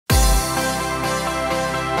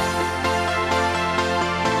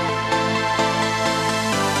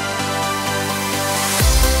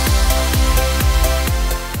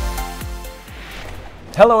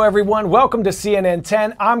Hello everyone, welcome to CNN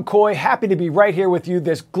 10. I'm Coy, happy to be right here with you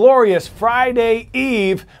this glorious Friday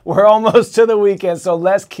Eve. We're almost to the weekend, so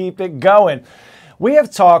let's keep it going. We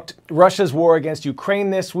have talked Russia's war against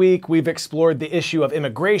Ukraine this week. We've explored the issue of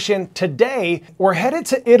immigration. Today, we're headed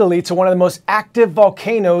to Italy to one of the most active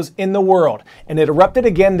volcanoes in the world, and it erupted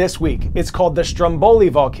again this week. It's called the Stromboli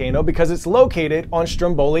volcano because it's located on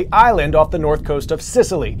Stromboli Island off the north coast of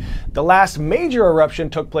Sicily. The last major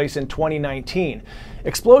eruption took place in 2019.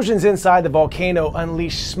 Explosions inside the volcano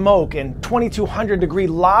unleashed smoke and 2,200-degree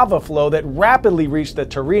lava flow that rapidly reached the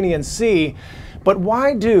Tyrrhenian Sea. But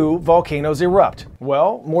why do volcanoes erupt?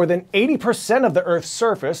 Well, more than 80% of the Earth's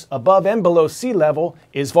surface, above and below sea level,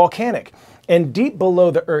 is volcanic. And deep below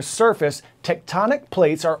the Earth's surface, tectonic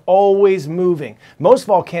plates are always moving. Most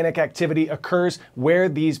volcanic activity occurs where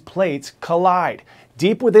these plates collide.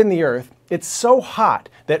 Deep within the Earth, it's so hot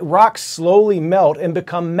that rocks slowly melt and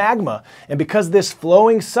become magma. And because this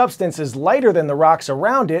flowing substance is lighter than the rocks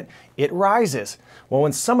around it, it rises. Well,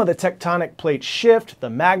 when some of the tectonic plates shift, the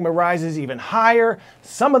magma rises even higher.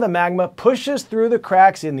 Some of the magma pushes through the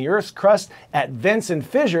cracks in the Earth's crust at vents and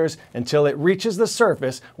fissures until it reaches the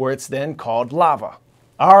surface, where it's then called lava.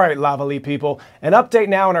 All right, Lavally people, an update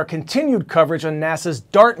now on our continued coverage on NASA's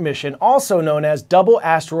DART mission, also known as Double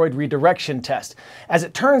Asteroid Redirection Test. As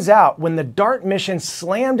it turns out, when the DART mission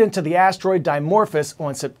slammed into the asteroid Dimorphos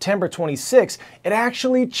on September 26, it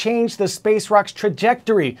actually changed the space rock's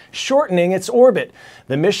trajectory, shortening its orbit.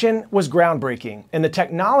 The mission was groundbreaking, and the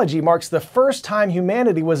technology marks the first time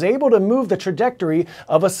humanity was able to move the trajectory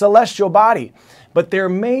of a celestial body. But there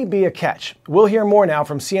may be a catch. We'll hear more now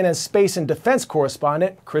from CNN's space and defense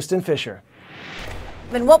correspondent, Kristen Fisher.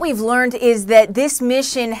 And what we've learned is that this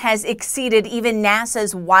mission has exceeded even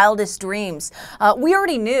NASA's wildest dreams. We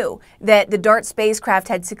already knew that the DART spacecraft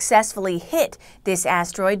had successfully hit this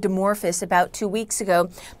asteroid, Dimorphos, about 2 weeks ago.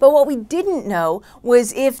 But what we didn't know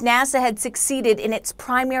was if NASA had succeeded in its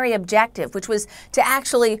primary objective, which was to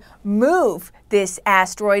actually move this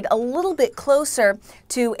asteroid a little bit closer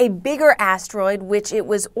to a bigger asteroid which it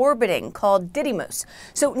was orbiting, called Didymos.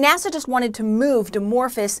 So NASA just wanted to move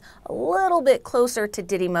Dimorphos a little bit closer to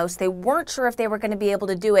Didymos. They weren't sure if they were going to be able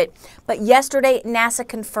to do it, but yesterday NASA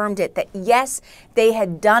confirmed it, that yes, they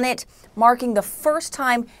had done it, marking the first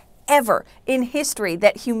time ever in history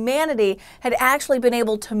that humanity had actually been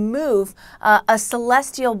able to move a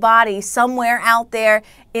celestial body somewhere out there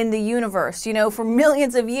in the universe. You know, for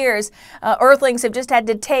millions of years, Earthlings have just had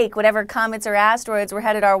to take whatever comets or asteroids were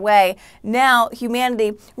headed our way. Now,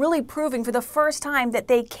 humanity really proving for the first time that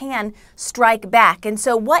they can strike back. And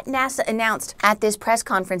so what NASA announced at this press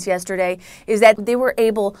conference yesterday is that they were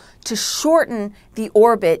able to shorten the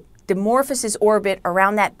orbit, Dimorphos' orbit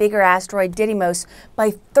around that bigger asteroid Didymos,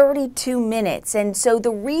 by 32 minutes. And so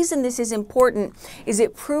the reason this is important is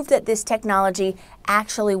it proved that this technology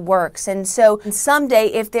actually works. And so someday,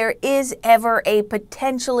 if there is ever a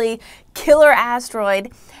potentially killer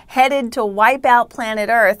asteroid headed to wipe out planet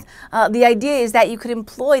Earth, the idea is that you could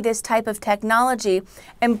employ this type of technology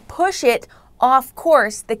and push it off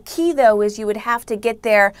course. The key, though, is you would have to get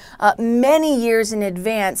there many years in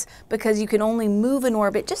advance because you can only move in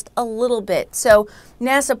orbit just a little bit. So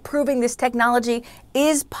NASA proving this technology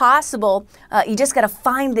is possible. You just got to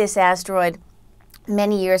find this asteroid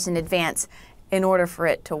many years in advance in order for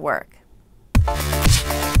it to work.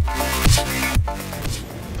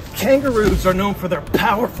 Kangaroos are known for their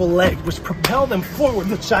powerful legs, which propel them forward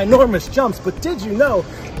with ginormous jumps. But did you know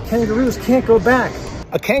kangaroos can't go back?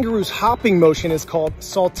 A kangaroo's hopping motion is called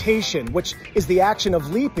saltation, which is the action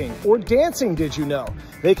of leaping or dancing, did you know?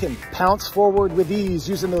 They can pounce forward with ease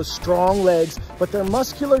using those strong legs, but their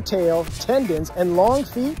muscular tail, tendons, and long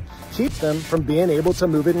feet keep them from being able to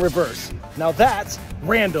move in reverse. Now that's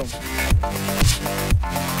random.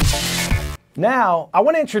 Now, I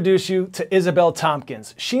want to introduce you to Isabel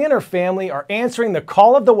Tompkins. She and her family are answering the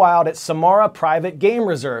call of the wild at Samara Private Game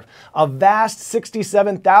Reserve, a vast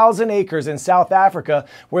 67,000 acres in South Africa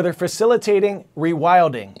where they're facilitating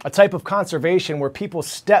rewilding, a type of conservation where people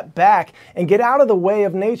step back and get out of the way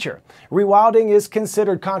of nature. Rewilding is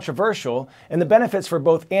considered controversial, and the benefits for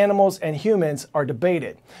both animals and humans are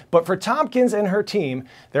debated. But for Tompkins and her team,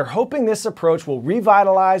 they're hoping this approach will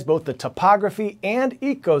revitalize both the topography and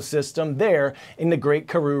ecosystem there in the Great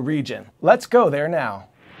Karoo region. Let's go there now.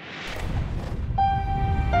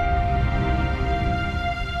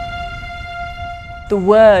 The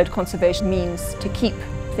word conservation means to keep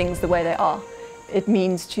things the way they are. It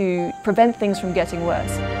means to prevent things from getting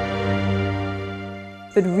worse.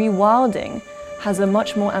 But rewilding has a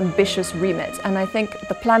much more ambitious remit, and I think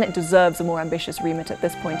the planet deserves a more ambitious remit at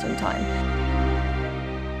this point in time.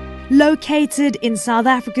 Located in South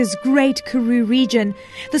Africa's Great Karoo region,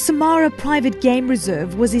 the Samara Private Game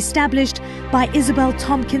Reserve was established by Isabel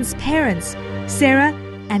Tompkins' parents, Sarah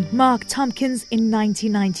and Mark Tompkins, in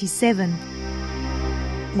 1997.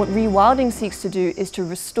 What rewilding seeks to do is to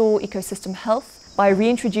restore ecosystem health by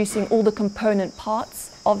reintroducing all the component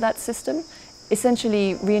parts of that system,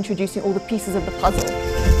 essentially reintroducing all the pieces of the puzzle.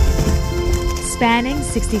 Spanning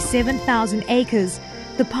 67,000 acres,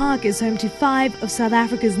 the park is home to 5 of South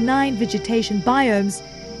Africa's 9 vegetation biomes,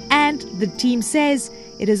 and the team says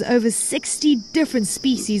it has over 60 different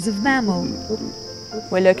species of mammal.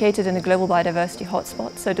 We're located in a global biodiversity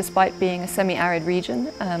hotspot, so despite being a semi-arid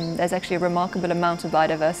region, there's actually a remarkable amount of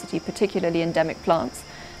biodiversity, particularly endemic plants,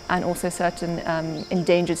 and also certain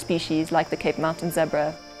endangered species like the Cape Mountain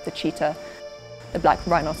zebra, the cheetah, the black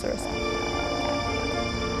rhinoceros.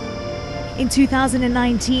 In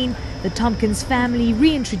 2019, the Tompkins family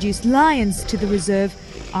reintroduced lions to the reserve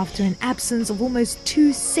after an absence of almost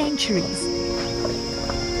 2 centuries.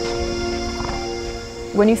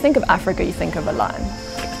 When you think of Africa, you think of a lion.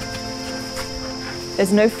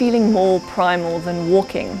 There's no feeling more primal than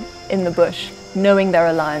walking in the bush, knowing there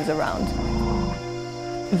are lions around.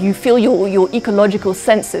 You feel your ecological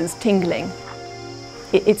senses tingling.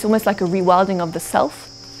 It's almost like a rewilding of the self.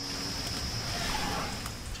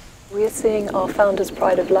 We're seeing our founder's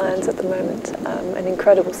pride of lions at the moment, an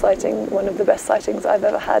incredible sighting, one of the best sightings I've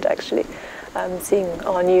ever had actually, seeing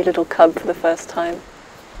our new little cub for the first time,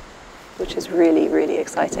 which is really, really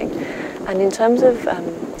exciting. And in terms of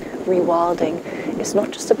rewilding, it's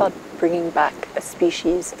not just about bringing back a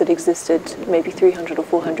species that existed maybe 300 or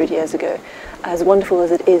 400 years ago, as wonderful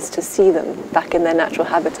as it is to see them back in their natural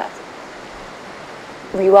habitat.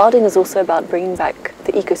 Rewilding is also about bringing back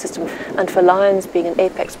the ecosystem, and for lions being an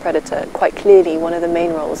apex predator, quite clearly one of the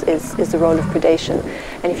main roles is the role of predation.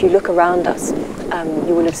 And if you look around us,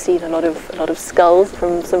 you will have seen a lot of skulls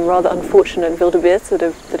from some rather unfortunate wildebeest that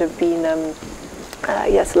have been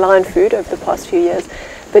yes, lion food over the past few years.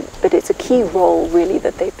 But it's a key role really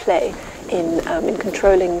that they play in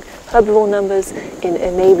controlling herbivore numbers, in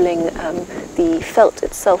enabling the felt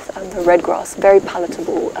itself and the red grass, very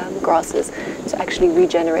palatable grasses, to actually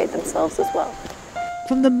regenerate themselves as well.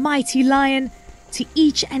 From the mighty lion to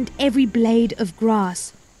each and every blade of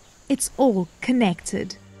grass, it's all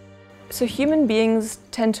connected. So human beings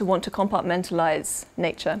tend to want to compartmentalize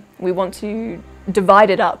nature. We want to divide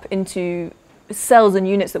it up into cells and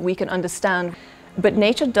units that we can understand. But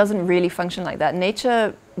nature doesn't really function like that.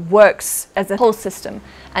 Nature works as a whole system,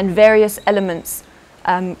 and various elements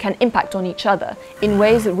can impact on each other in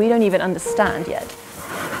ways that we don't even understand yet.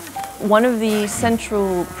 One of the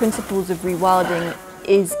central principles of rewilding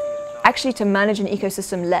is actually to manage an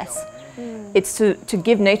ecosystem less. It's to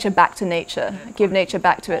give nature back to nature, give nature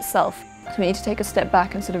back to itself. So we need to take a step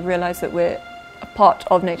back and sort of realize that we're a part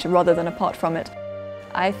of nature rather than apart from it.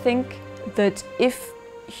 I think that if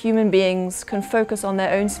human beings can focus on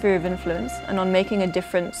their own sphere of influence and on making a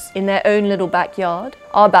difference in their own little backyard.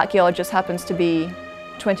 Our backyard just happens to be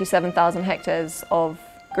 27,000 hectares of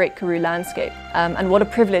Great Karoo landscape. And what a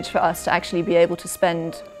privilege for us to actually be able to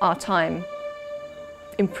spend our time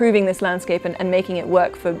improving this landscape and making it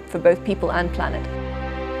work for both people and planet.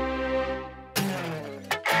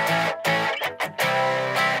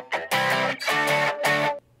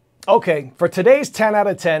 Okay, for today's 10 out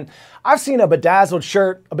of 10, I've seen a bedazzled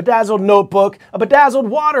shirt, a bedazzled notebook, a bedazzled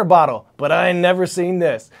water bottle, but I ain't never seen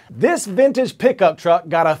this. This vintage pickup truck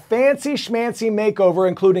got a fancy schmancy makeover,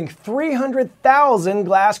 including 300,000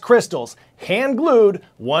 glass crystals, hand glued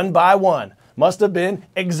one by one. Must have been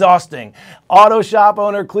exhausting. Auto shop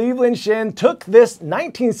owner Cleveland Shin took this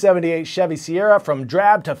 1978 Chevy Sierra from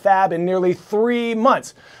drab to fab in nearly 3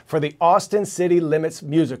 months for the Austin City Limits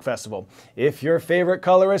Music Festival. If your favorite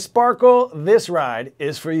color is sparkle, this ride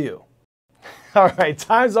is for you. All right,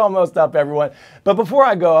 time's almost up, everyone. But before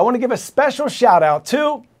I go, I want to give a special shout out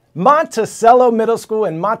to Monticello Middle School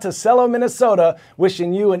in Monticello, Minnesota,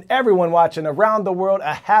 wishing you and everyone watching around the world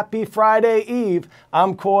a happy Friday Eve.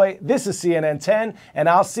 I'm Coy, this is CNN 10, and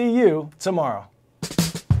I'll see you tomorrow.